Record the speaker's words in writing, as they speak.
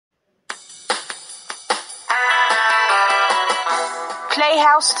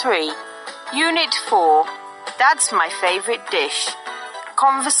Playhouse 3, Unit 4. That's my favorite dish.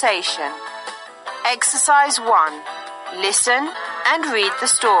 Conversation. Exercise 1. Listen and read the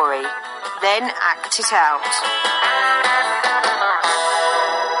story. Then act it out.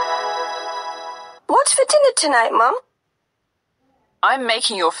 What's for dinner tonight, Mum? I'm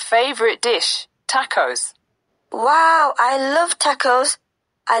making your favorite dish, tacos. Wow, I love tacos.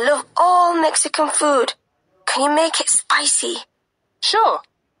 I love all Mexican food. Can you make it spicy? Sure.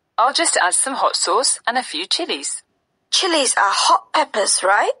 I'll just add some hot sauce and a few chilies. Chilies are hot peppers,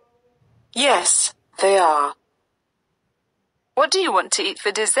 right? Yes, they are. What do you want to eat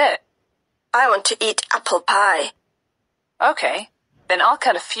for dessert? I want to eat apple pie. Okay, then I'll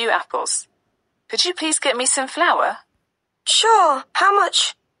cut a few apples. Could you please get me some flour? Sure, how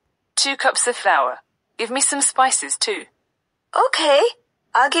much? 2 cups of flour. Give me some spices too. Okay,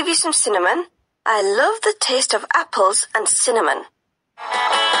 I'll give you some cinnamon. I love the taste of apples and cinnamon.